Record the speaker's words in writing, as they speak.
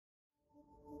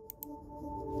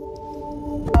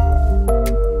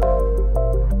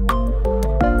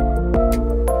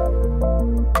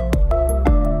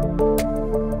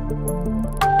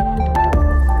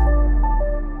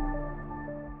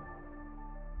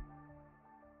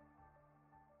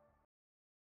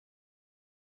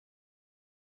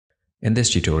In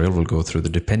this tutorial, we'll go through the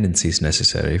dependencies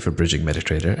necessary for bridging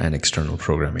MetaTrader and external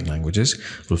programming languages.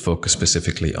 We'll focus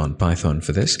specifically on Python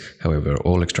for this. However,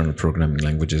 all external programming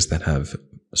languages that have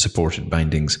supported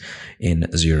bindings in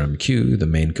ZeroMQ, the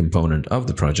main component of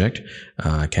the project,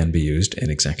 can be used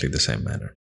in exactly the same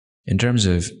manner. In terms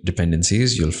of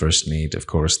dependencies, you'll first need, of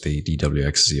course, the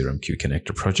DWX ZeroMQ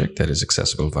Connector project that is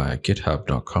accessible via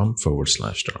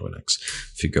github.com/Darwinex.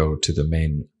 If you go to the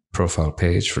main profile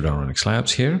page for Darwinex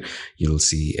Labs here, you'll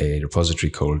see a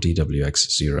repository called DWX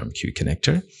ZeroMQ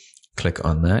Connector. Click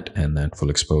on that, and that will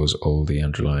expose all the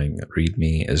underlying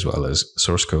README as well as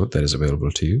source code that is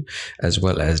available to you, as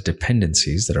well as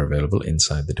dependencies that are available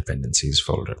inside the dependencies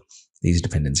folder. These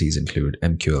dependencies include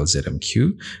MQL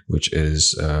ZeroMQ, which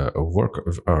is a work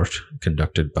of art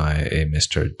conducted by a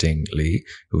Mr. Ding Li,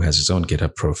 who has his own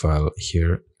GitHub profile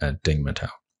here at Ding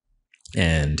Matao.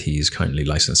 And he's kindly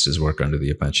licensed his work under the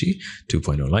Apache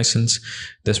 2.0 license.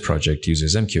 This project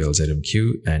uses MQL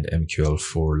ZeroMQ and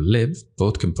MQL4lib,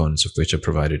 both components of which are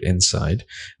provided inside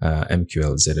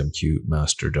MQL ZeroMQ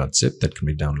master.zip that can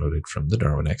be downloaded from the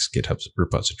Darwinex GitHub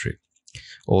repository.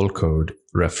 All code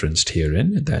referenced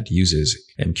herein that uses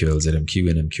MQL ZeroMQ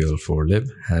and MQL4lib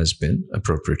has been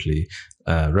appropriately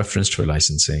referenced for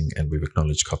licensing, and we've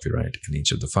acknowledged copyright in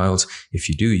each of the files. If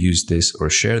you do use this or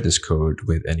share this code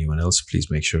with anyone else, please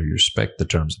make sure you respect the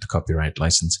terms of the copyright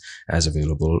license as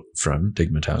available from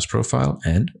Ding Matao's profile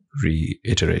and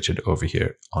reiterated over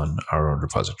here on our own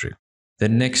repository. The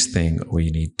next thing we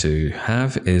need to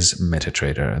have is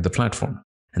MetaTrader, the platform.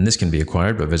 And this can be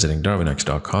acquired by visiting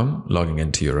Darwinex.com, logging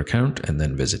into your account, and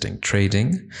then visiting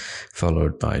Trading,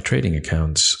 followed by Trading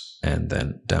Accounts, and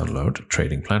then download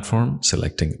Trading Platform,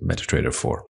 selecting MetaTrader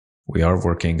 4. We are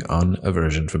working on a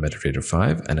version for MetaTrader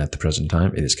 5, and at the present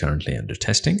time, it is currently under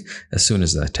testing. As soon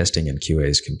as that testing and QA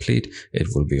is complete,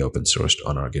 it will be open sourced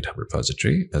on our GitHub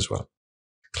repository as well.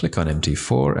 Click on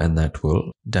MT4, and that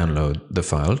will download the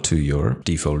file to your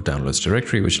default downloads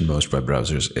directory, which in most web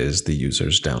browsers is the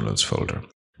user's downloads folder.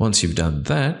 Once you've done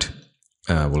that,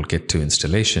 we'll get to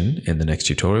installation in the next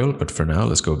tutorial, but for now,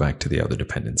 let's go back to the other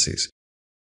dependencies.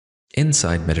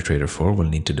 Inside MetaTrader 4, we'll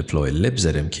need to deploy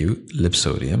libzmq,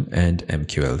 libsodium, and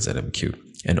MQL ZeroMQ.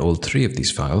 And all three of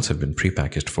these files have been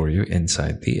prepackaged for you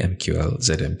inside the MQL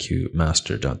ZeroMQ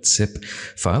master.zip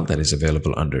file that is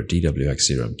available under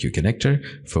DWX ZeroMQ Connector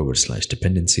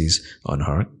 /dependencies on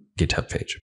our GitHub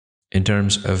page. In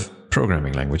terms of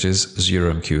programming languages,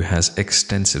 ZeroMQ has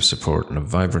extensive support and a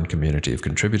vibrant community of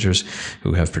contributors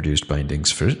who have produced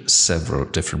bindings for several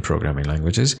different programming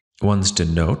languages. Ones to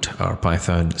note are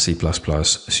Python, C++,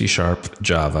 C#,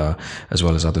 Java, as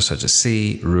well as others such as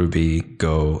C, Ruby,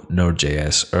 Go,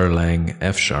 Node.js, Erlang,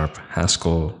 F#,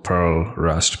 Haskell, Perl,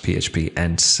 Rust, PHP,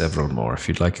 and several more. If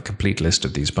you'd like a complete list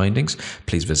of these bindings,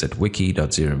 please visit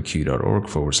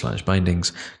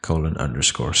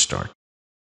wiki.zeromq.org/bindings:_start.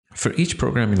 For each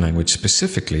programming language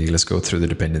specifically, let's go through the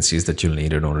dependencies that you'll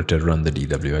need in order to run the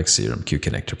DWX ZeroMQ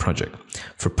Connector project.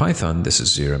 For Python, this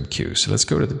is ZeroMQ. So let's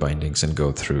go to the bindings and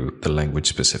go through the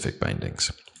language-specific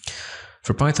bindings.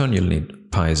 For Python, you'll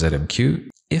need PyZMQ.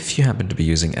 If you happen to be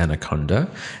using Anaconda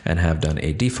and have done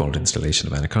a default installation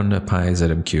of Anaconda,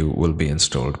 PyZMQ will be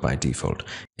installed by default.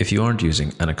 If you aren't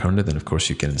using Anaconda, then of course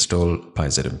you can install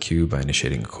PyZMQ by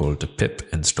initiating a call to pip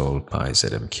install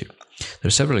PyZMQ. There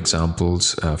are several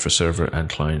examples for server and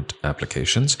client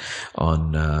applications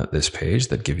on this page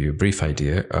that give you a brief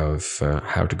idea of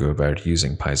how to go about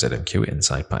using PyZMQ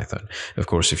inside Python. Of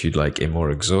course, if you'd like a more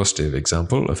exhaustive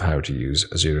example of how to use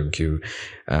ZeroMQ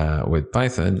with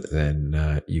Python,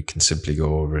 then you can simply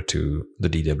go over to the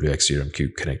DWX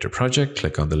ZeroMQ Connector project,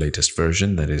 click on the latest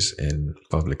version that is in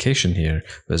publication here,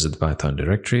 visit the Python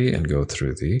directory, and go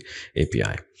through the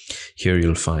API. Here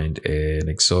you'll find an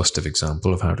exhaustive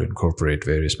example of how to incorporate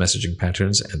various messaging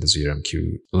patterns and the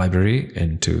ZeroMQ library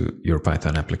into your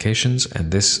Python applications.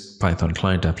 And this Python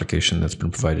client application that's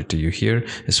been provided to you here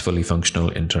is fully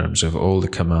functional in terms of all the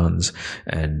commands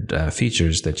and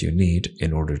features that you need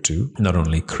in order to not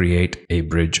only create a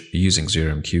bridge using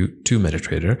ZeroMQ to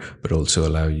MetaTrader, but also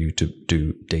allow you to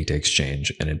do data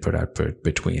exchange and input-output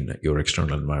between your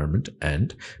external environment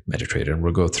and MetaTrader. And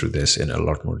we'll go through this in a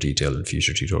lot more detail in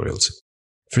future tutorials.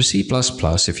 For C++,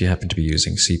 if you happen to be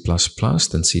using C++,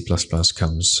 then C++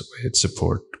 comes with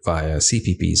support via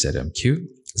CPP ZMQ,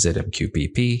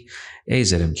 ZMQPP,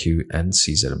 AZMQ, and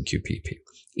CZMQPP.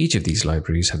 Each of these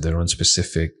libraries have their own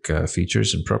specific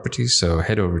features and properties, so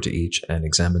head over to each and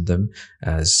examine them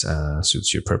as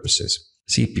suits your purposes.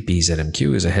 CPP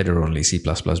ZMQ is a header-only C++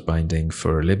 binding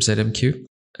for libzmq.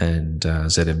 And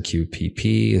ZeroMQ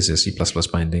PP is a C++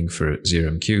 binding for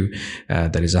ZeroMQ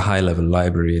that is a high-level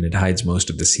library, and it hides most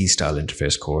of the C-style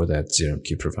interface core that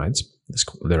ZeroMQ provides.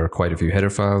 There are quite a few header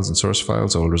files and source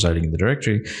files all residing in the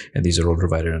directory, and these are all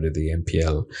provided under the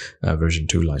MPL version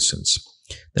 2 license.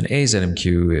 Then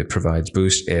AZMQ, it provides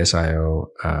Boost ASIO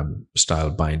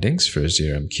style bindings for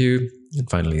ZeroMQ. And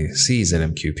finally,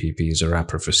 CZMQ PP is a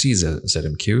wrapper for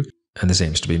CZMQ, and this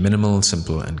aims to be minimal,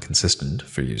 simple, and consistent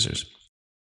for users.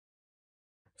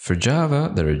 For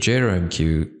Java, there are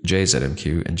JROMQ,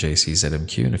 JZMQ, and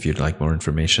JCZMQ, and if you'd like more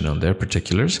information on their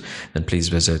particulars, then please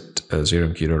visit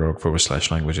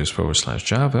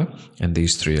zeromq.org/languages/Java, and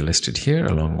these three are listed here,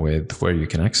 along with where you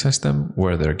can access them,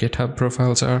 where their GitHub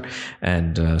profiles are,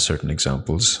 and certain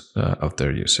examples of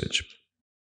their usage.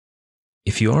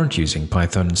 If you aren't using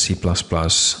Python, C++,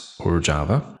 or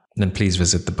Java, then please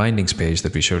visit the bindings page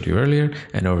that we showed you earlier,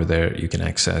 and over there you can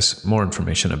access more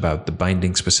information about the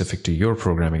bindings specific to your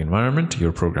programming environment,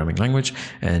 your programming language,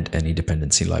 and any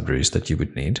dependency libraries that you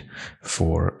would need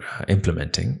for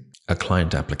implementing a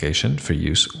client application for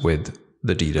use with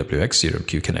the DWX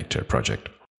ZeroMQ Connector project.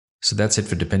 So that's it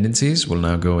for dependencies. We'll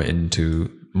now go into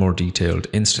more detailed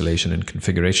installation and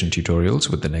configuration tutorials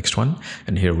with the next one.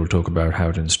 And here we'll talk about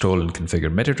how to install and configure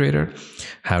MetaTrader,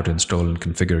 how to install and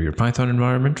configure your Python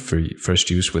environment for first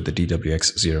use with the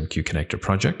DWX ZeroMQ Connector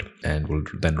project. And we'll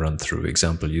then run through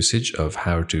example usage of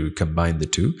how to combine the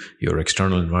two, your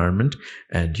external environment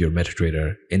and your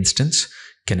MetaTrader instance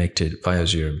connected via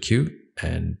ZeroMQ,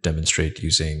 and demonstrate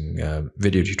using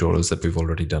video tutorials that we've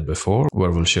already done before, where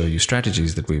we'll show you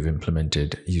strategies that we've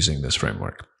implemented using this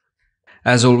framework.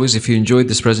 As always, if you enjoyed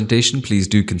this presentation, please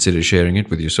do consider sharing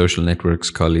it with your social networks,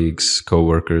 colleagues,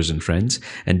 co-workers, and friends,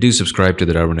 and do subscribe to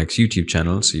the Darwinex YouTube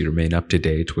channel so you remain up to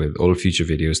date with all future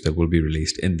videos that will be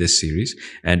released in this series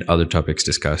and other topics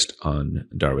discussed on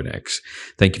Darwinex.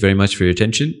 Thank you very much for your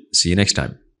attention. See you next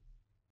time.